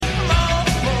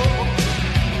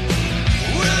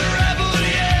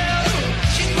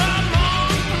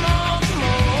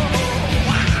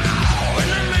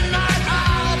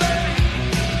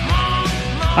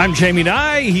I'm Jamie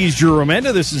Nye. He's Drew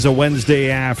Romenda. This is a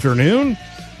Wednesday afternoon.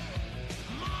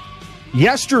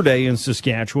 Yesterday in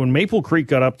Saskatchewan, Maple Creek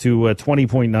got up to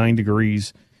 20.9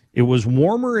 degrees. It was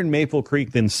warmer in Maple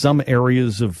Creek than some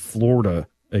areas of Florida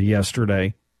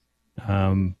yesterday,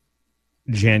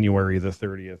 January the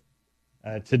 30th.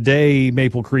 Today,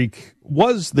 Maple Creek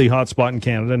was the hot spot in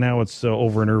Canada. Now it's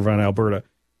over in Irvine, Alberta,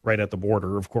 right at the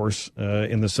border, of course,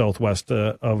 in the southwest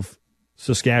of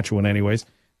Saskatchewan anyways.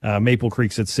 Maple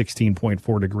Creek's at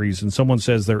 16.4 degrees, and someone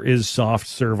says there is soft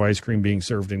serve ice cream being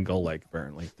served in Gull Lake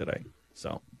apparently today.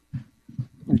 So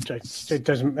it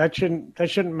doesn't. That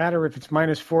shouldn't matter if it's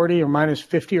minus 40 or minus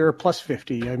 50 or plus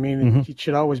 50. I mean, it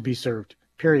should always be served.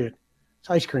 Period. It's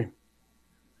ice cream.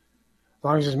 As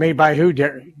long as it's made by who,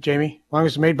 Jamie? As long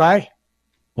as it's made by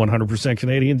 100%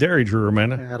 Canadian dairy, Drew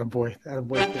Romenda. Attaboy.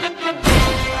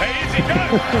 Hey, easy, cut.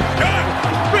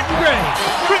 Britton Gray.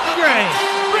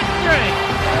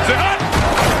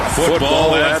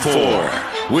 Football at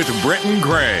 4 with Britton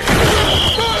Gray.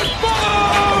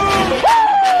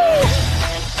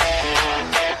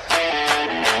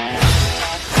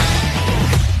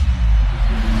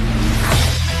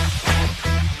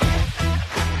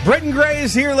 Britton Gray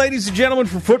is here, ladies and gentlemen,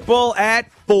 for Football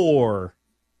at 4.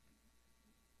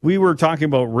 We were talking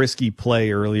about risky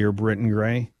play earlier, Britton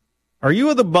Gray. Are you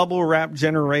of the bubble wrap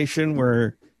generation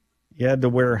where you had to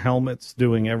wear helmets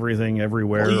doing everything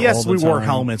everywhere? Well, yes, all the time? wore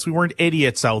helmets. We weren't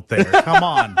idiots out there. Come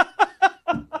on.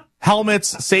 Helmets,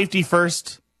 safety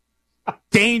first.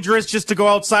 Dangerous just to go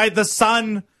outside. The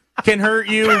sun can hurt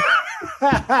you.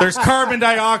 There's carbon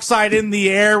dioxide in the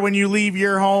air when you leave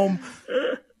your home.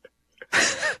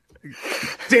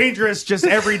 Dangerous just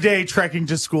every day trekking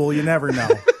to school. You never know.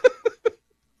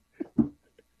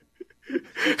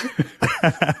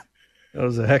 That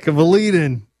was a heck of a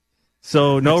lead-in.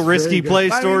 So no risky play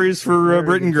stories for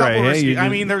Britton Gray.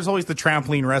 Hey, there's always the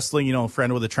trampoline wrestling,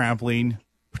 friend with a trampoline.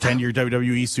 Pretend you're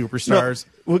WWE superstars.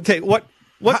 No, okay,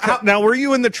 now, were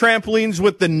you in the trampolines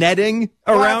with the netting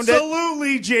around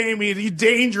Absolutely, Jamie. You're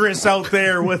dangerous out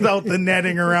there without the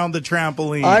netting around the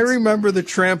trampolines. I remember the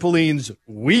trampolines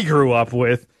we grew up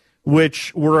with,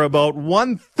 which were about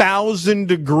 1,000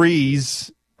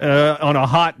 degrees on a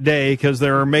hot day because they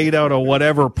were made out of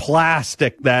whatever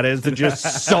plastic that is that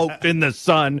just soaked in the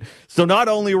sun. So not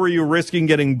only were you risking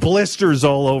getting blisters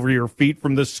all over your feet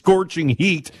from the scorching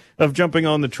heat of jumping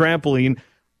on the trampoline,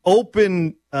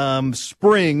 open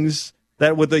springs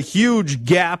that with a huge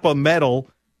gap of metal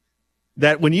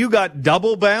that when you got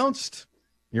double bounced,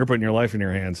 you're putting your life in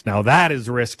your hands. Now that is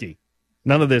risky.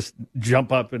 None of this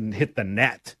jump up and hit the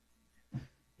net.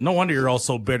 No wonder you're all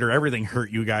so bitter. Everything hurt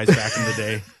you guys back in the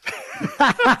day.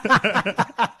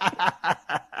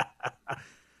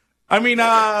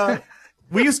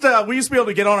 We used to be able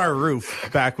to get on our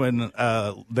roof back when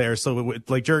there. So when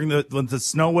the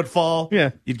snow would fall,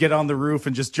 you'd get on the roof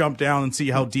and just jump down and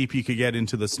see how deep you could get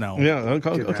into the snow. Yeah,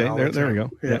 okay, there we go.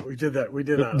 Yeah, we did that. We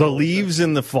did that. The leaves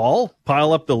in the fall,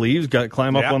 pile up the leaves,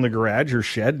 climb up on the garage or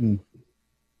shed, and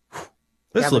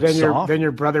this looks soft. Then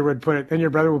your brother would put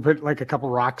like a couple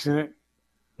rocks in it.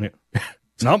 Yeah.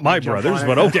 It's not my brother's,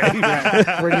 but okay.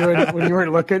 Yeah. When you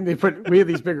weren't looking, we had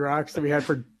these big rocks that we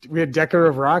had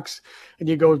decorative rocks, and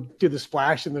you go do the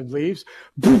splash in the leaves.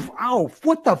 Poof, ow!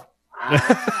 What the?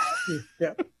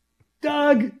 Yeah.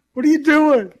 Doug, what are you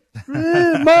doing?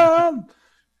 Mom,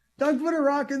 Doug put a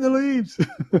rock in the leaves.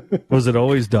 Was it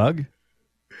always Doug?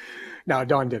 No,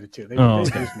 Dawn did it too. They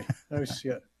okay. used me.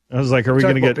 I was like, are we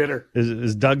going to get bitter?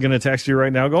 Is Doug going to text you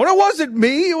right now going, it wasn't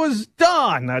me, it was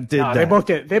Don that did that. They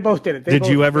both did it. Did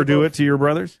you ever do it to your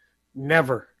brothers?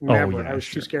 Never. Yeah, I was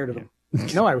too scared of them.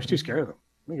 No, I was too scared of them.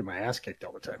 I get my ass kicked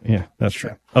all the time. Yeah, that's true.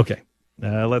 Yeah. Okay.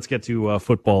 Let's get to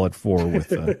football at 4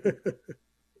 with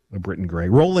Britton Gray.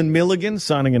 Roland Milligan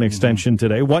signing an extension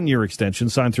today, 1-year extension,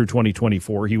 signed through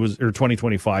 2024.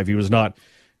 2025. He was not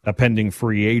a pending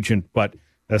free agent, but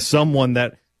someone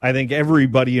that I think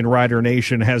everybody in Rider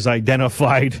Nation has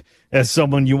identified as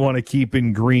someone you want to keep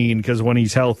in green because when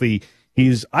he's healthy,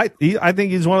 I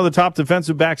think he's one of the top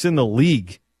defensive backs in the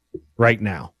league right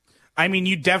now. I mean,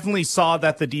 you definitely saw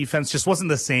that the defense just wasn't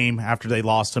the same after they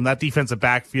lost him. That defensive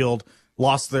backfield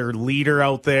lost their leader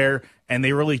out there, and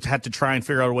they really had to try and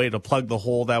figure out a way to plug the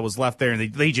hole that was left there, and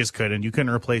they just couldn't. You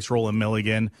couldn't replace Roland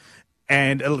Milligan.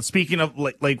 And speaking of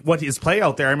like what his play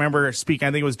out there, I remember speaking,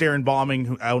 I think it was Darren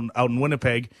Bombing out in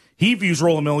Winnipeg. He views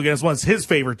Roland Milligan as one of his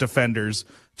favorite defenders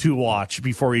to watch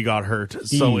before he got hurt.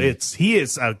 So he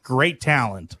is a great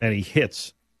talent. And he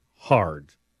hits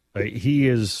hard. He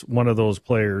is one of those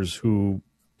players who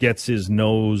gets his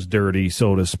nose dirty,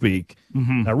 so to speak.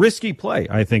 Mm-hmm. A risky play,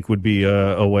 I think, would be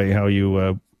a way how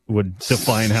you would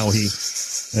define how he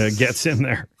gets in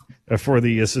there for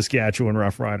the Saskatchewan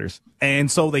Roughriders.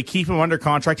 And so they keep him under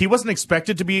contract. He wasn't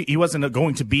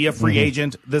going to be a free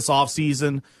agent this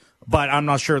offseason, but I'm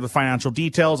not sure of the financial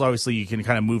details. Obviously, you can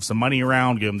kind of move some money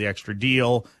around, give him the extra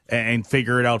deal, and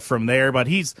figure it out from there. But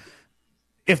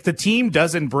if the team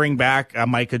doesn't bring back a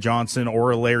Micah Johnson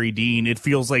or a Larry Dean, it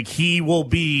feels like he will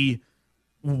be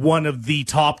one of the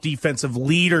top defensive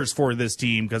leaders for this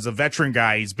team because a veteran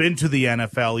guy. He's been to the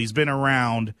NFL. He's been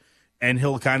around, and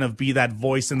he'll kind of be that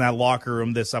voice in that locker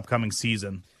room this upcoming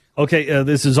season. Okay,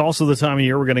 this is also the time of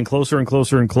year we're getting closer and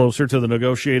closer and closer to the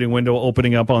negotiating window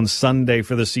opening up on Sunday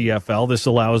for the CFL. This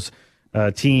allows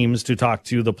teams to talk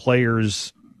to the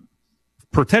players,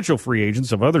 potential free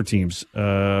agents of other teams'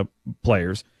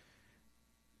 players,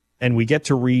 and we get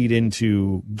to read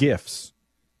into gifs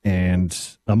and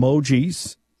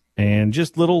emojis and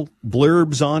just little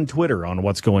blurbs on Twitter on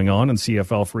what's going on in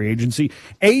CFL free agency.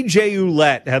 AJ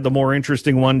Ouellette had the more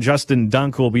interesting one. Justin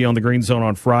Dunk, who will be on the Green Zone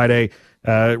on Friday,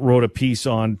 wrote a piece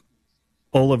on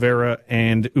Oliveira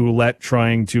and Ouellette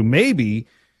trying to maybe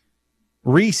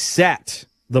reset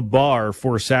the bar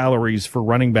for salaries for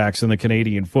running backs in the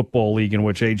Canadian Football League, in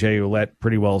which AJ Ouellette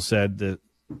pretty well said that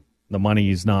the money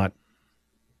is not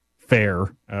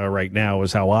fair right now,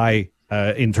 is how I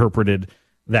interpreted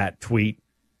that tweet.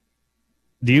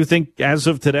 Do you think, as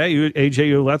of today,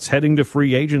 AJ Ouellette's heading to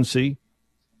free agency?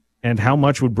 And how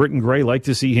much would Britton Gray like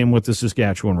to see him with the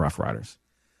Saskatchewan Roughriders?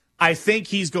 I think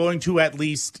he's going to at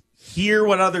least hear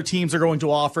what other teams are going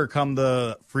to offer come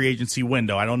the free agency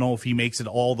window. I don't know if he makes it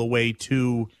all the way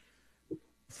to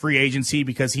free agency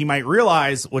because he might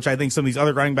realize, which I think some of these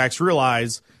other running backs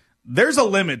realize, there's a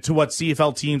limit to what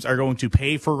CFL teams are going to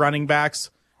pay for running backs.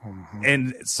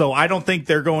 And so I don't think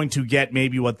they're going to get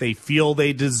maybe what they feel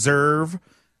they deserve.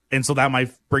 And so that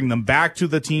might bring them back to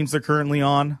the teams they're currently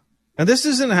on. And this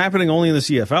isn't happening only in the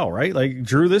CFL, right? Like,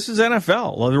 Drew, this is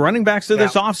NFL. Well, the running backs to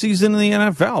this offseason in the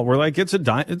NFL, we're like, it's a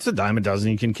dime a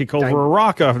dozen. You can kick over a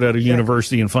rock off at a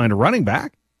university and find a running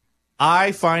back.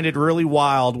 I find it really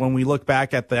wild when we look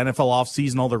back at the NFL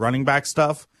offseason, all the running back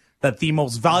stuff, that the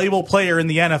most valuable player in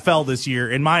the NFL this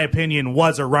year, in my opinion,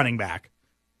 was a running back.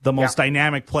 The most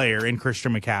dynamic player in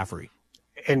Christian McCaffrey.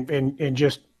 And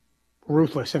just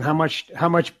ruthless. And how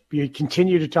much we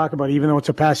continue to talk about, even though it's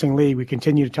a passing league, we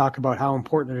continue to talk about how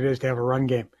important it is to have a run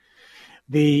game.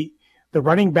 The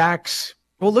running backs.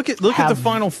 Well, look at the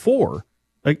Final Four.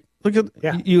 Like, look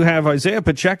at you have Isaiah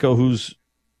Pacheco, who's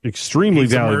extremely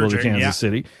valuable to Kansas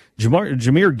City.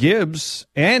 Jahmyr Gibbs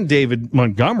and David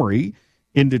Montgomery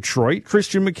in Detroit.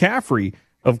 Christian McCaffrey,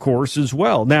 of course, as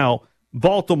well. Now,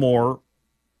 Baltimore,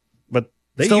 but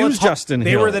they used Justin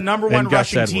Hill. They were the number one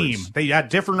rushing Gus team. Edwards. They had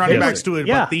different running backs to it,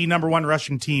 but the number one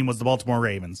rushing team was the Baltimore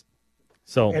Ravens.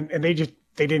 So and they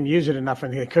didn't use it enough,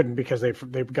 and they couldn't because they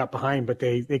got behind, but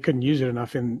they couldn't use it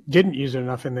enough and didn't use it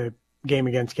enough in the game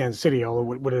against Kansas City,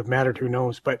 although it would have mattered, who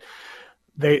knows. But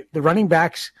the running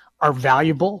backs are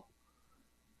valuable,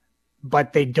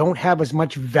 but they don't have as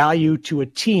much value to a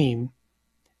team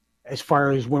as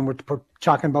far as when we're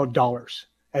talking about dollars,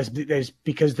 as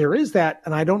because there is that,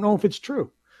 and I don't know if it's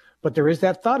true, but there is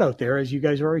that thought out there, as you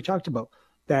guys already talked about,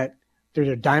 that there's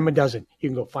a dime a dozen. You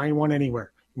can go find one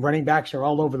anywhere. Running backs are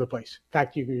all over the place. In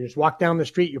fact, you can just walk down the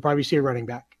street, you'll probably see a running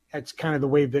back. That's kind of the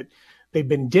way that they've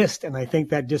been dissed, and I think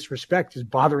that disrespect is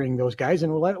bothering those guys,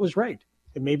 and Ouellette was right.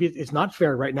 And maybe it's not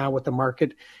fair right now what the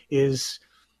market is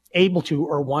able to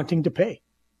or wanting to pay.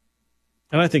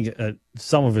 And I think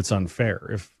some of it's unfair.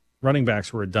 If running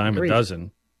backs were a dime a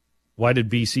dozen, why did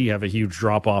BC have a huge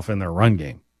drop-off in their run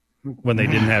game when they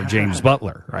didn't have James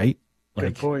Butler, right?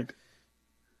 Good point.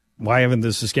 Why haven't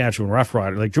the Saskatchewan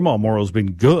Roughriders, like Jamal Morrow's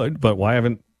been good, but why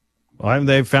haven't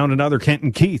they found another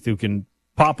Kenton Keith who can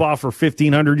pop off for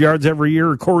 1,500 yards every year,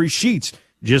 or Corey Sheets,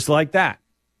 just like that?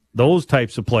 Those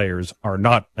types of players are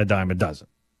not a dime a dozen.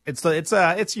 It's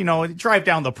drive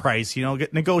down the price,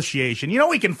 get negotiation.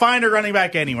 We can find a running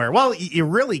back anywhere. Well, you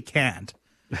really can't.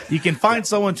 You can find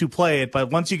someone to play it, but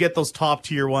once you get those top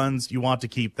tier ones, you want to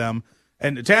keep them.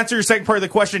 And to answer your second part of the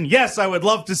question, yes, I would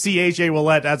love to see AJ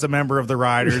Ouellette as a member of the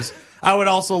Riders. I would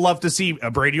also love to see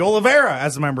Brady Oliveira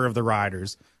as a member of the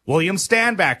Riders. William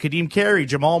Stanback, Kadeem Carey,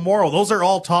 Jamal Morrow. Those are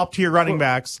all top tier running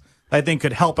backs I think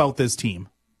could help out this team.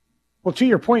 Well, to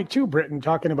your point too, Britton,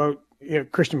 talking about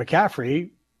Christian McCaffrey,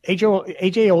 AJ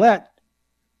Ouellette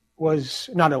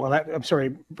was not Ouellette. I'm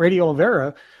sorry, Brady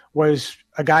Oliveira was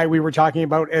a guy we were talking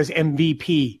about as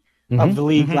MVP of the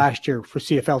league last year for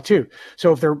CFL too.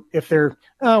 So if they're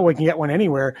we can get one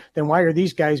anywhere, then why are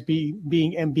these guys being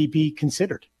MVP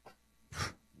considered?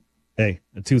 Hey,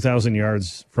 2,000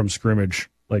 yards from scrimmage,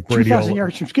 like Brady 2,000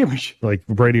 yards from scrimmage, like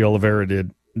Brady Oliveira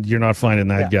did you're not finding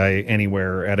that guy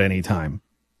anywhere at any time.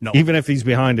 No. Even if he's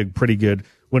behind a pretty good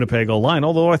Winnipeg line.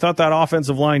 Although I thought that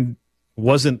offensive line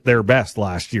wasn't their best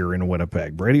last year in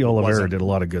Winnipeg. Brady Oliveira did a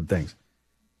lot of good things.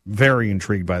 Very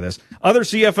intrigued by this. Other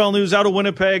CFL news out of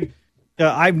Winnipeg.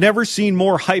 I've never seen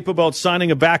more hype about signing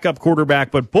a backup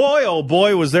quarterback, but boy, oh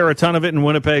boy, was there a ton of it in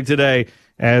Winnipeg today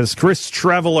as Chris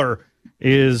Treveler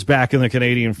is back in the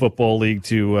Canadian Football League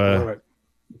to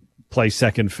play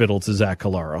second fiddle to Zach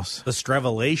Collaros. The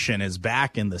Strevelation is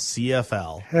back in the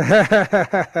CFL.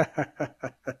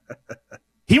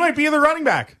 He might be the running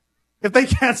back. If they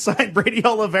can't sign Brady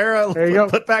Oliveira,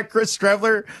 put back Chris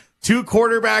Treveler, 2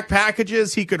 quarterback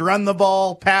packages, he could run the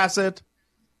ball, pass it,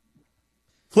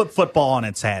 flip football on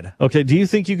its head. Okay, do you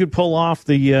think you could pull off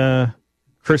the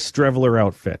Chris Treveler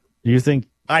outfit? Do you think?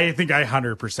 I think I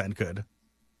 100% could.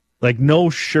 Like no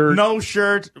shirt,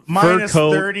 minus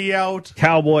coat, 30 out,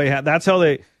 cowboy hat. That's how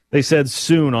they said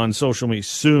soon on social media,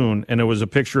 soon, and it was a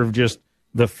picture of just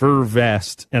the fur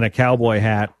vest and a cowboy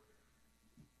hat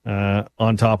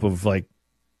on top of like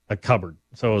a cupboard.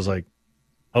 So it was like,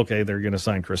 okay, they're going to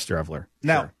sign Chris Treveler.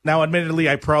 Now, admittedly,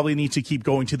 I probably need to keep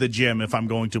going to the gym if I'm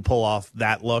going to pull off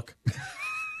that look.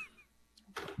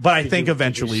 But I think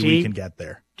eventually we can get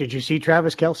there. Did you see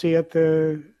Travis Kelce at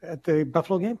the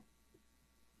Buffalo game?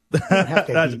 You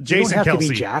don't have to be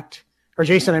jacked. Or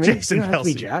Jason, Jason you don't have to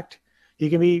be jacked. You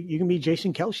can be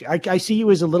Jason Kelce. I see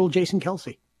you as a little Jason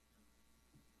Kelce.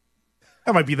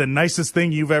 That might be the nicest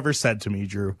thing you've ever said to me,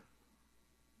 Drew.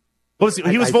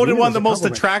 He was voted one of the most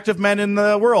attractive men in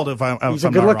the world. He's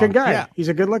a good-looking guy. Yeah. He's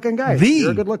a good-looking guy.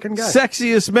 You're a good-looking guy.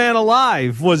 Sexiest man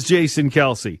alive was Jason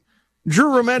Kelce.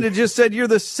 Drew Remenda just said you're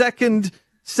the second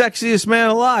sexiest man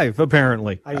alive,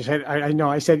 apparently. I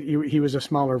said he was a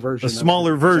smaller version. A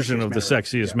smaller version of the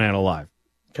sexiest man alive.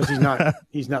 Because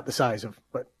he's not the size of.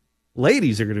 But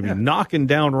ladies are going to be knocking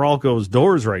down Ralco's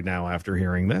doors right now after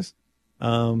hearing this.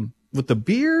 With the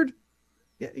beard,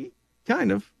 yeah,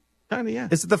 kind of, yeah.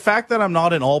 Is it the fact that I'm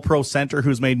not an all-pro center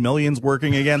who's made millions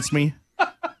working against me?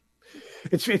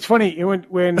 It's funny when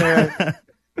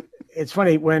it's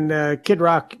funny when Kid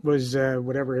Rock was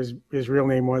whatever his real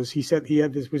name was. He said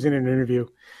was in an interview,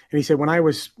 and he said when I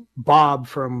was Bob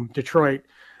from Detroit,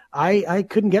 I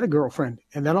couldn't get a girlfriend,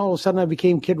 and then all of a sudden I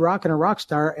became Kid Rock and a rock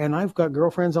star, and I've got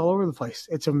girlfriends all over the place.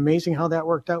 It's amazing how that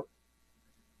worked out.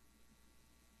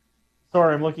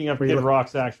 Sorry, I'm looking up Kid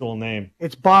Rock's actual name.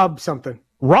 It's Bob something.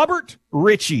 Robert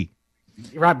Ritchie.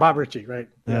 Right, Bob Ritchie, right.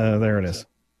 Yeah. There it is.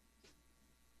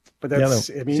 But that's,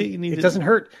 it doesn't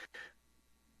hurt.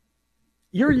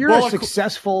 You're a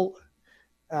successful.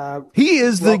 He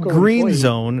is the Green employee.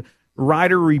 Zone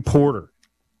rider reporter.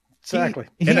 Exactly.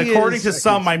 And according to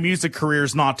some, my music career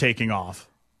is not taking off.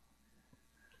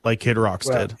 Like Kid Rock's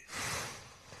did.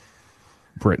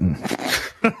 Britain.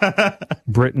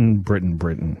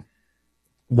 Britain.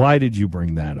 Why did you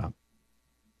bring that up?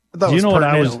 Do you know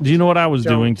what I was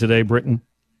doing today, Britain?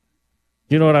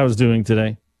 Do you know what I was doing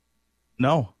today?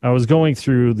 No. I was going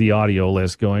through the audio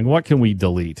list going, what can we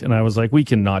delete? And I was like, we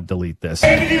cannot delete this.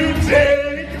 Can you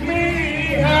take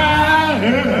me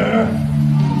higher?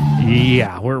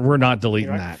 Yeah, we're not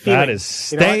deleting that. That is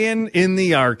staying in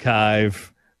the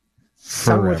archive forever.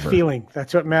 Sung with feeling.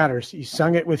 That's what matters. You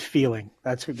sung it with feeling.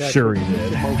 That's sure he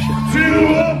did. Emotion. To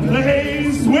a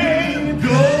place with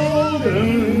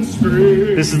golden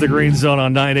streams. This is the Green Zone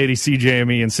on 980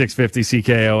 CJME and 650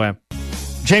 CKOM.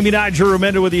 Jamie Nye, Drew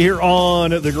Remenda with you here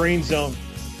on the Green Zone.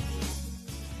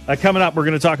 Coming up, we're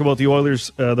going to talk about the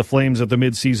Oilers, the Flames at the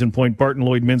midseason point, Barton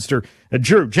Lloyd-Minster.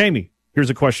 Drew, Jamie, here's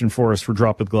a question for us for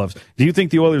Drop with Gloves. Do you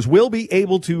think the Oilers will be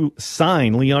able to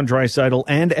sign Leon Draisaitl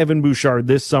and Evan Bouchard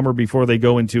this summer before they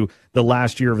go into the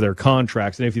last year of their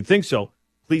contracts? And if you think so,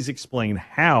 please explain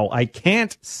how. I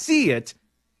can't see it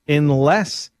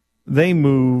unless they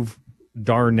move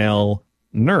Darnell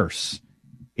Nurse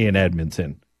in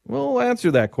Edmonton. We'll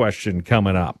answer that question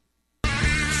coming up.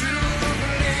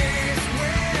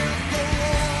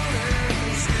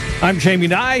 I'm Jamie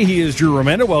Nye. He is Drew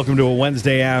Remenda. Welcome to a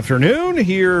Wednesday afternoon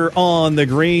here on the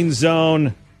Green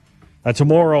Zone.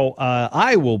 Tomorrow,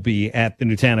 I will be at the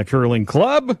Nutana Curling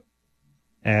Club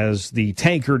as the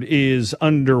Tankard is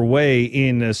underway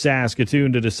in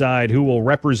Saskatoon to decide who will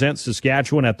represent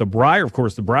Saskatchewan at the Brier. Of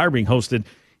course, the Brier being hosted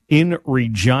in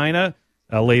Regina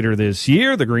later this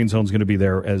year. The Green Zone's going to be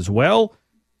there as well.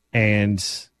 And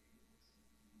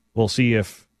we'll see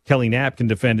if Kelly Knapp can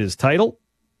defend his title.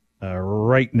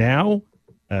 Right now,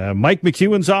 Mike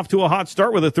McEwen's off to a hot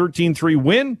start with a 13-3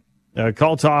 win.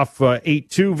 Kaltoff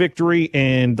 8-2 victory,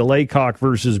 and the Laycock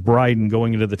versus Bryden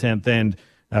going into the 10th end.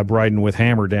 Bryden with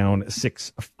hammer down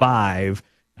 6-5.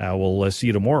 We'll see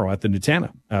you tomorrow at the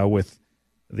Nutana with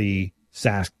the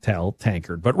SaskTel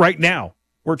tankard. But right now,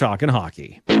 we're talking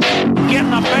hockey. Getting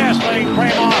the fast lane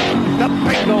frame off. The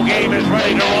bingo game is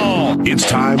ready to roll. It's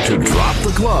time to drop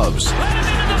the gloves. Let him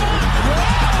into the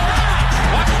box.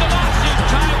 Watch the lawsuit,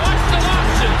 Ty. Watch the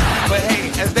lawsuit. But hey,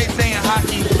 as they say in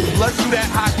hockey, let's do that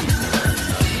hockey.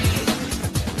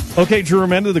 Okay, Drew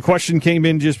Amenda, the question came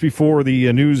in just before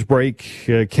the news break.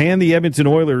 Can the Edmonton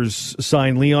Oilers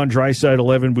sign Leon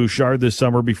Draisaitl, Evan Bouchard this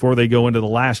summer before they go into the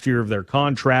last year of their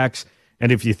contracts? And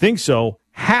if you think so,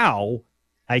 how?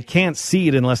 I can't see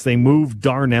it unless they move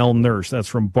Darnell Nurse. That's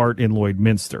from Bart in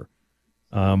Lloydminster.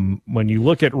 When you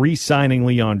look at re-signing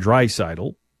Leon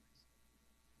Draisaitl,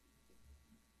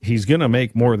 he's going to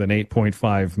make more than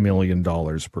 $8.5 million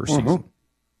per season.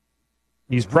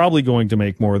 He's probably going to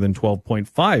make more than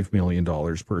 $12.5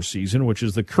 million per season, which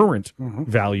is the current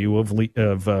value of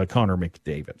Connor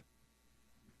McDavid.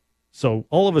 So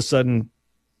all of a sudden,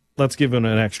 let's give him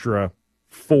an extra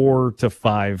 $4 to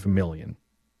 $5 million.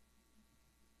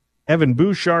 Evan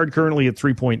Bouchard currently at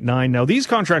 3.9. Now, these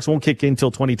contracts won't kick in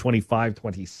until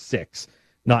 2025-26,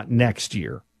 not next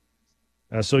year.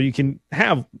 So you can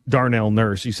have Darnell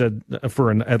Nurse, you said,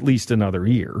 for at least another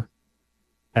year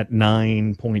at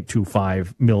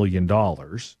 $9.25 million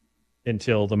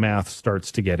until the math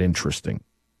starts to get interesting.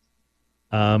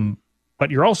 But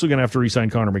you're also going to have to re-sign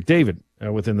Connor McDavid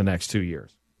within the next 2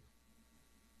 years.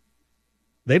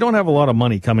 They don't have a lot of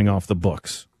money coming off the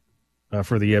books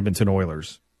for the Edmonton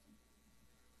Oilers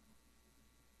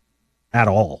at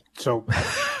all. So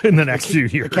in the next few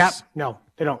years. The cap, no,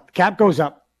 they don't. The cap goes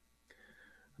up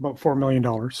about $4 million.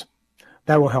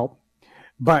 That will help.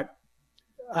 But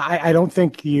I don't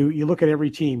think you look at every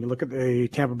team. You look at the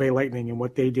Tampa Bay Lightning and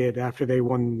what they did after they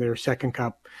won their second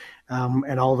cup,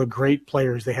 and all the great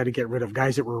players they had to get rid of,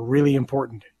 guys that were really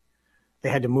important. They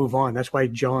had to move on. That's why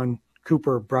John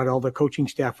Cooper brought all the coaching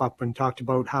staff up and talked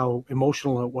about how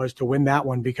emotional it was to win that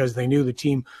one because they knew the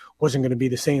team wasn't going to be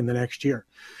the same the next year.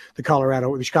 The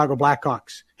Chicago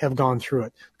Blackhawks have gone through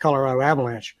it. The Colorado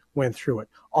Avalanche went through it.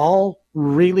 All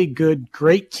really good,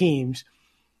 great teams.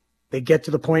 They get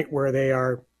to the point where they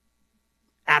are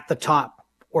at the top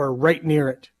or right near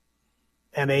it,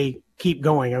 and they keep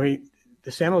going. I mean,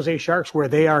 the San Jose Sharks, where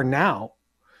they are now,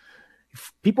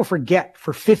 people forget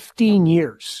for 15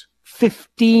 years,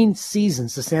 15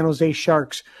 seasons, the San Jose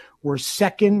Sharks were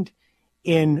second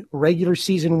in regular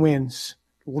season wins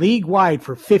league-wide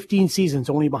for 15 seasons,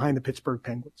 only behind the Pittsburgh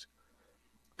Penguins.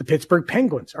 The Pittsburgh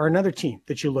Penguins are another team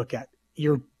that you look at.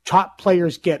 Your top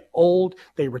players get old,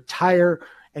 they retire,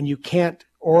 and you can't,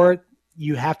 or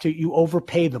you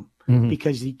overpay them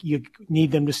because you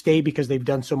need them to stay because they've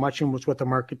done so much and was what the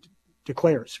market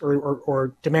declares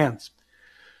or demands.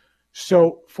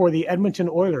 So for the Edmonton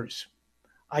Oilers,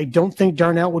 I don't think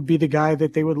Darnell would be the guy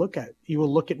that they would look at. You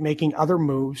will look at making other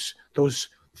moves, those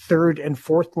third and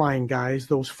fourth line guys,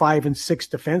 those 5 and 6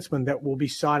 defensemen that will be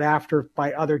sought after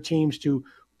by other teams to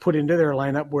put into their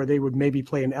lineup where they would maybe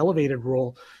play an elevated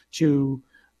role to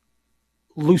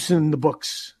loosen the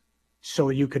books so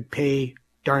you could pay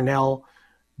Darnell,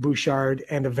 Bouchard,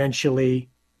 and eventually,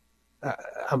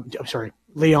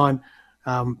 Leon,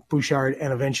 Bouchard,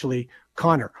 and eventually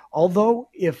Connor. Although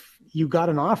if you got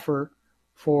an offer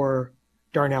for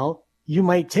Darnell, you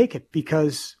might take it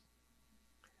because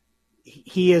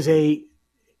he is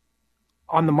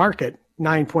on the market,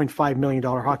 $9.5 million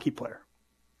hockey player.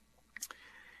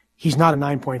 He's not a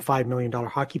 $9.5 million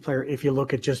hockey player if you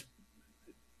look at just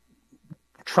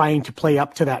trying to play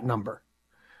up to that number.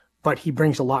 But he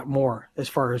brings a lot more as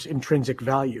far as intrinsic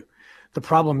value. The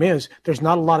problem is there's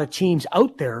not a lot of teams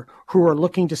out there who are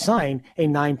looking to sign a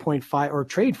 9.5 or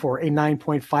trade for a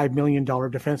 $9.5 million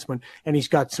defenseman, and he's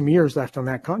got some years left on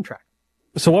that contract.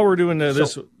 So what we're doing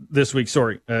this week,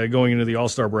 going into the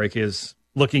All-Star break, is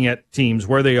looking at teams,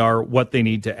 where they are, what they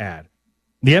need to add.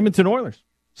 The Edmonton Oilers,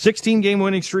 16-game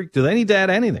winning streak. Do they need to add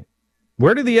anything?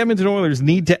 Where do the Edmonton Oilers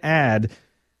need to add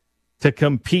to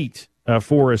compete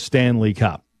for a Stanley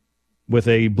Cup with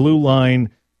a blue line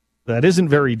that isn't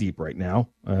very deep right now?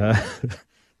 I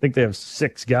think they have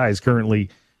 6 guys currently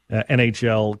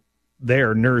NHL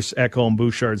there: Nurse, Ekholm,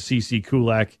 Bouchard, CC,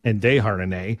 Kulak, and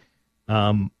Desharnais.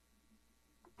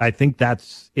 I think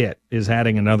that's it, is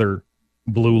adding another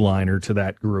blue liner to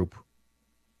that group,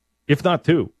 if not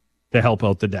 2, to help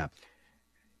out the depth.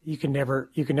 You can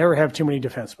never have too many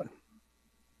defensemen.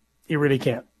 You really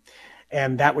can't.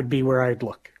 And that would be where I'd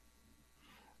look.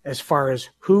 As far as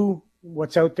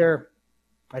what's out there,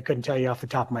 I couldn't tell you off the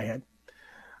top of my head.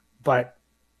 But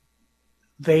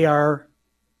they are,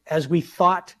 as we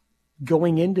thought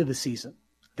going into the season,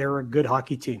 They're a good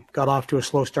hockey team. Got off to a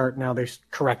slow start. Now they've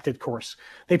corrected course.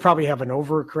 They probably have an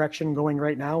overcorrection going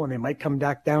right now, and they might come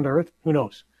back down to earth. Who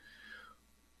knows?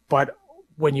 But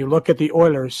when you look at the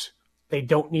Oilers, they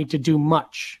don't need to do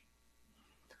much.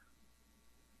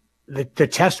 The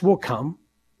test will come,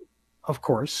 of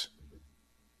course,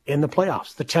 in the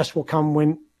playoffs. The test will come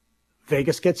when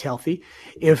Vegas gets healthy.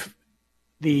 If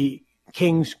the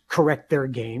Kings correct their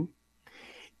game,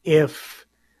 if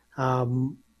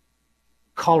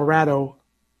Colorado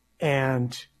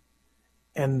and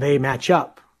they match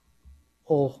up,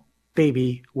 oh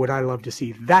baby, would I love to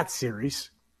see that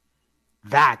series.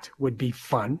 That would be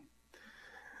fun.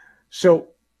 So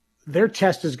their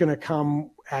test is going to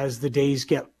come as the days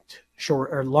get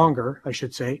short or longer, I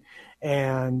should say,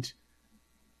 and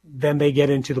then they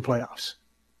get into the playoffs.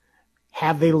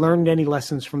 Have they learned any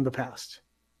lessons from the past?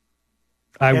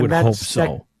 I would hope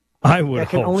so. I would hope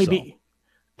so.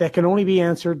 That can only be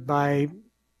answered by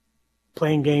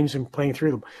playing games and playing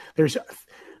through them.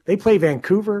 They play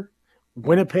Vancouver,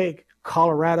 Winnipeg,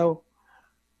 Colorado,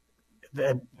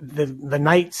 the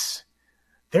Knights.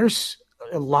 There's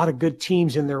a lot of good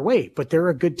teams in their way, but they're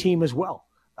a good team as well.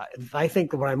 I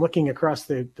think that when I'm looking across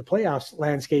the playoffs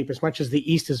landscape, as much as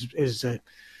the East is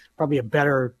probably a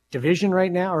better division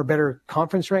right now or a better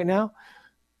conference right now,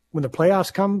 when the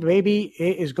playoffs come, baby,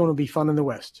 it is going to be fun in the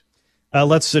West.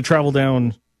 Let's travel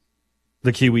down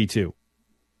the QE2.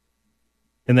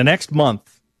 In the next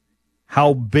month,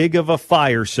 how big of a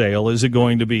fire sale is it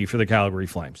going to be for the Calgary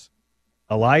Flames?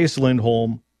 Elias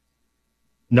Lindholm,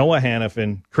 Noah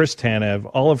Hannafin, Chris Tanev,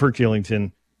 Oliver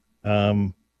Killington,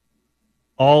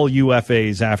 all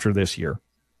UFAs after this year.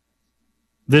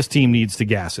 This team needs to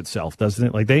gas itself, doesn't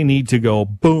it? Like, they need to go,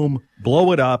 boom,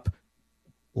 blow it up.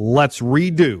 Let's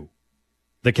redo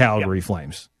the Calgary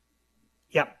Flames.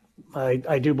 Yep.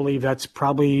 I do believe that's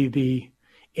probably the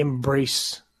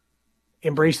embrace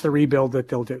the rebuild that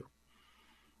they'll do.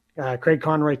 Craig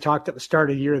Conroy talked at the start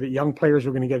of the year that young players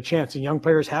were going to get a chance, and young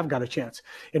players have got a chance.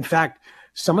 In fact,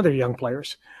 some of their young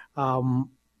players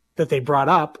that they brought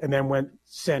up and then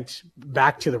sent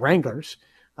back to the Wranglers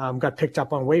got picked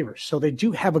up on waivers. So they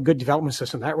do have a good development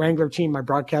system. That Wrangler team, I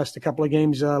broadcast a couple of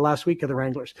games last week of the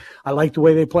Wranglers. I like the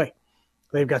way they play.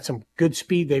 They've got some good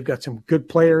speed. They've got some good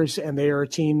players, and they are a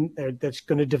team that's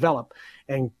going to develop.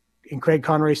 And Craig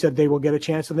Conroy said they will get a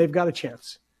chance, and they've got a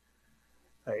chance.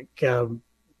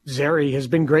 Zary has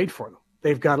been great for them.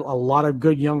 They've got a lot of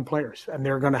good young players, and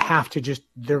they're going to have to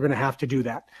do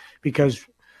that because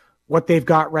what they've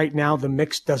got right now, the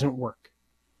mix doesn't work.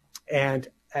 And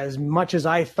as much as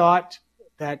I thought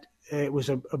that it was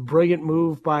a brilliant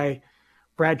move by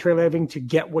Brad Treliving to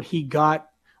get what he got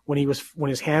when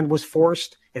his hand was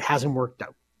forced, it hasn't worked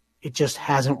out. It just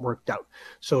hasn't worked out.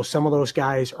 So some of those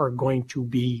guys are going to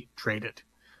be traded.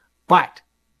 But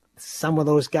some of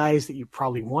those guys that you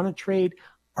probably want to trade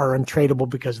are untradeable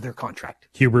because of their contract.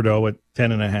 Huberdeau at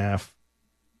 10.5,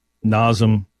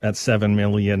 Nazem at $7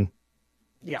 million.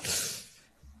 Yeah.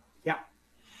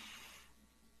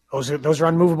 Those are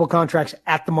unmovable contracts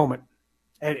at the moment.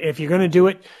 And if you're going to do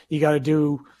it, you got to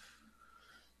do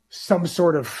some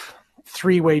sort of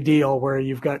three-way deal where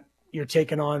you're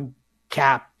taking on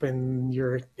cap and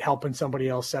you're helping somebody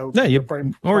else out. Yeah,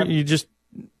 you just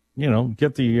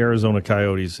get the Arizona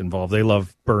Coyotes involved. They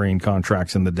love burying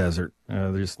contracts in the desert.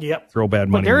 They just throw bad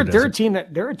money. But they're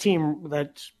a team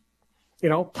that's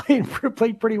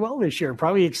played pretty well this year.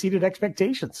 Probably exceeded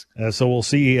expectations. So we'll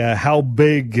see how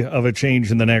big of a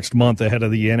change in the next month ahead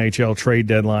of the NHL trade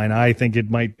deadline. I think it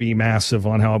might be massive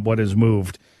on what has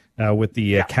moved with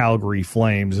the Calgary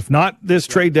Flames. If not this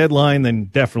trade deadline, then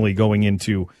definitely going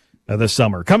into the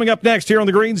summer. Coming up next here on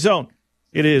the Green Zone,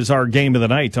 it is our game of the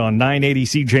night on 980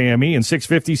 CJME and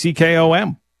 650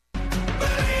 CKOM.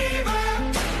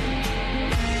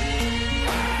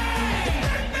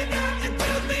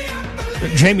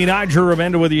 Jamie Niger,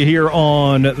 Amanda with you here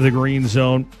on the Green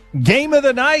Zone. Game of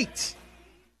the night.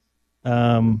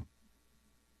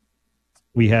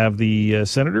 We have the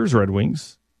Senators, Red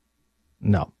Wings.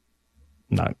 No,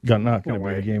 not going to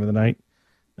be the game of the night.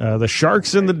 The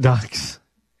Sharks and the Ducks.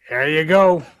 There you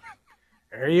go.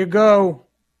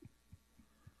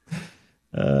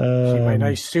 See my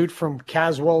nice suit from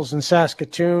Caswell's in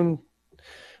Saskatoon.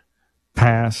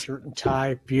 Pass. Shirt and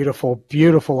tie. Beautiful,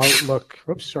 beautiful outlook.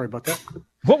 Oops, sorry about that.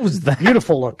 What was that?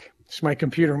 Beautiful look. It's my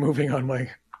computer moving on my...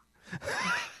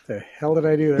 The hell did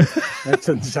I do there? That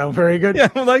doesn't sound very good. Yeah,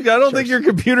 I don't think your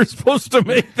computer's supposed to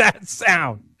make that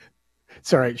sound.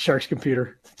 It's all right. Shark's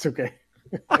computer. It's okay.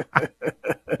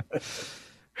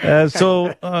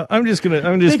 I'm just They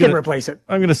can gonna replace it.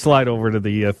 I'm gonna slide over to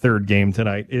the third game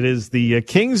tonight. It is the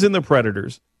Kings and the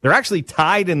Predators. They're actually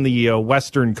tied in the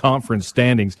Western Conference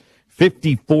standings,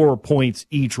 54 points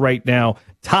each right now,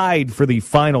 tied for the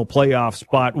final playoff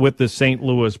spot with the St.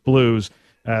 Louis Blues.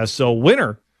 So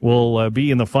winner will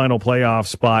be in the final playoff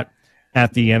spot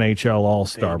at the NHL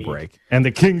All-Star break. And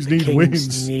the Kings need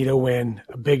wins. Need a win,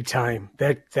 big time.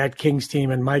 That Kings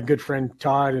team and my good friend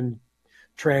Todd and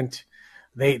Trent,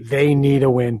 they need a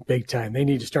win big time. They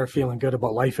need to start feeling good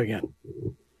about life again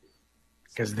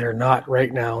because they're not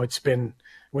right now. It's been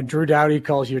when Drew Doughty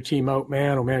calls your team out,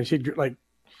 man, oh man. Like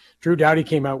Drew Doughty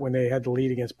came out when they had the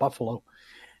lead against Buffalo,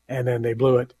 and then they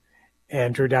blew it.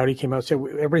 And Drew Doughty came out and said,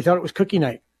 everybody thought it was cookie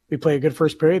night. We play a good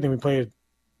first period, then we play a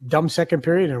dumb second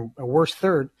period and a worse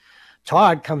third.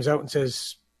 Todd comes out and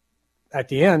says at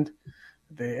the end,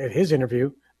 at his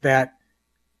interview, that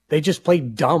they just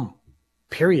played dumb,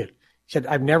 period. He said,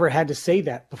 I've never had to say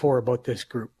that before about this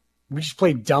group. We just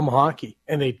played dumb hockey,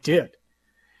 and they did.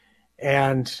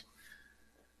 And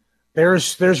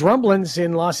there's rumblings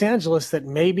in Los Angeles that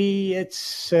maybe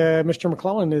it's Mr.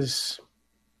 McClellan is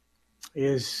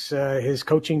his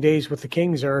coaching days with the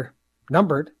Kings are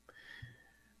numbered.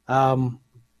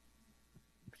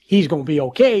 He's going to be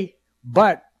okay,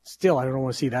 but still, I don't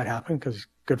want to see that happen because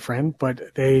good friend.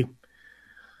 But they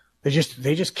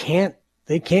just can't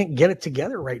get it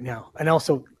together right now. And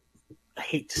also, I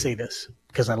hate to say this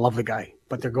because I love the guy,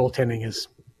 but their goaltending has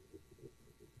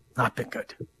not been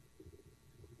good.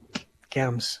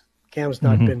 Cam's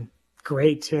not been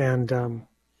great, and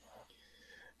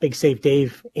Big Save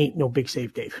Dave ain't no Big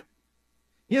Save Dave.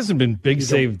 He hasn't been Big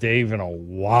Save Dave in a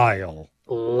while.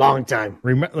 Long time.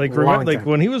 Like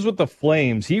when he was with the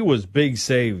Flames, he was Big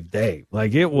Save Dave.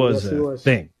 Like it was a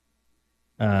thing.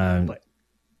 But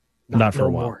not for a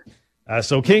while.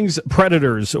 So Kings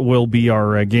Predators will be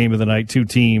our game of the night. Two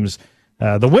teams.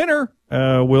 The winner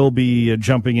will be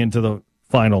jumping into the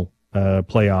final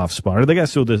playoff spot. Or I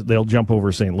guess they'll jump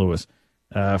over St. Louis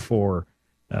for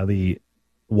the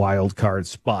wild card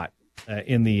spot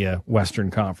in the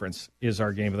Western Conference is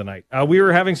our game of the night. We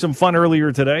were having some fun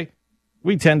earlier today.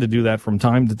 We tend to do that from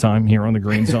time to time here on the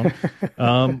Green Zone.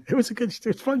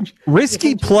 It's fun.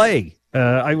 Risky play.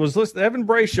 I was listening to Evan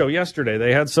Bray show yesterday.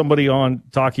 They had somebody on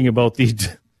talking about the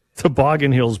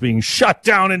toboggan hills being shut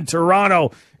down in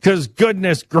Toronto because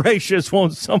goodness gracious,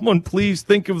 won't someone please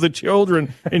think of the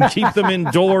children and keep them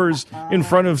indoors in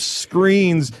front of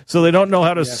screens so they don't know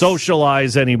how to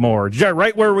socialize anymore.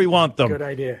 Right where we want them. Good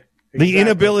idea. The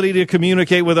inability to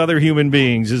communicate with other human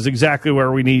beings is exactly where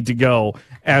we need to go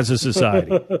as a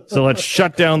society. So let's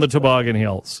shut down the toboggan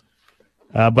hills.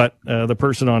 But the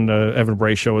person on Evan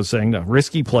Bray show is saying, no,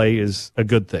 risky play is a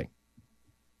good thing.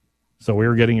 So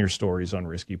we're getting your stories on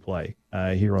risky play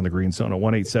here on the Green Zone at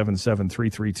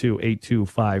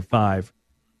 1-877-332-8255.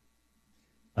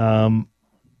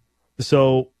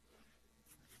 So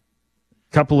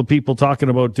couple of people talking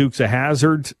about Dukes of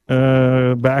Hazzard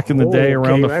back in the day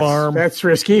around the farm. That's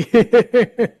risky.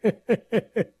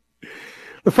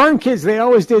 The farm kids, they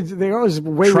always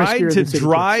way tried to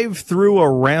drive through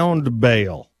a round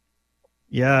bale.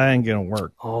 Yeah, that ain't gonna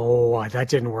work. Oh, that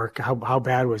didn't work. How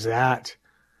bad was that?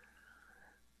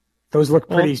 Those look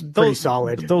pretty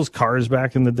solid. Those cars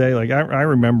back in the day, like I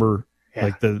remember,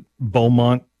 like the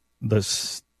Beaumont, the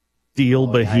steel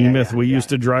behemoth we used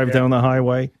to drive down the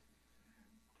highway.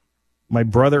 My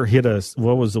brother hit us.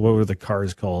 What were the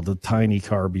cars called? The tiny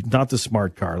car, not the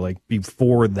smart car. Like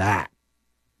before that.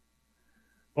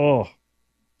 Oh,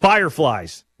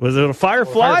 Fireflies. Was it a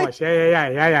Firefly?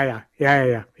 Yeah.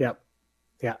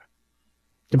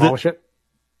 Demolish it.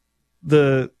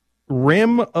 The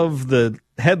rim of the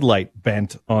headlight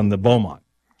bent on the Beaumont.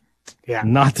 Yeah.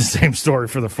 Not the same story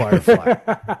for the Firefly.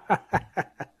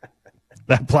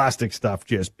 That plastic stuff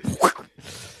just.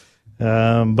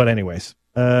 But anyways.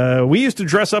 We used to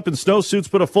dress up in snowsuits,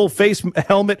 put a full face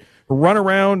helmet, run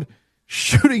around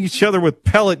shooting each other with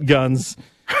pellet guns.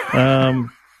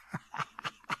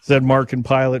 Said Mark and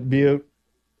Pilot Butte.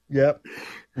 Yep.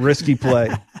 Risky play.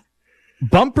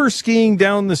 Bumper skiing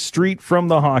down the street from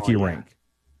the hockey rink.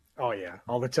 Oh, yeah.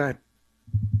 All the time.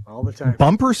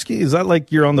 Bumper ski? Is that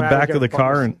like you're on the back of the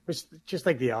car? And it's just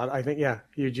like the auto. I think, yeah.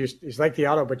 It's like the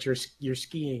auto, but you're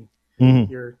skiing.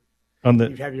 Mm-hmm.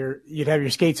 You'd have your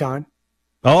skates on.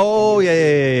 Oh,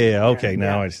 yeah. Okay,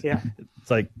 now it's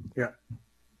like. Yeah.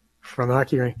 From the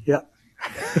hockey rink. Yeah.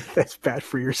 That's bad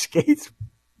for your skates.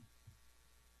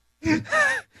 You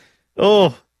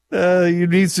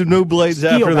need some new blades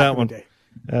after that one.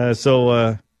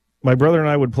 My brother and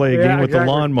I would play a Yeah, game with exactly.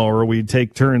 the lawnmower. We'd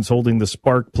take turns holding the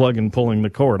spark plug and pulling the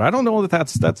cord. I don't know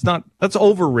that's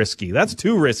over risky. That's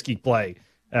too risky play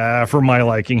for my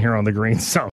liking here on the Green Zone.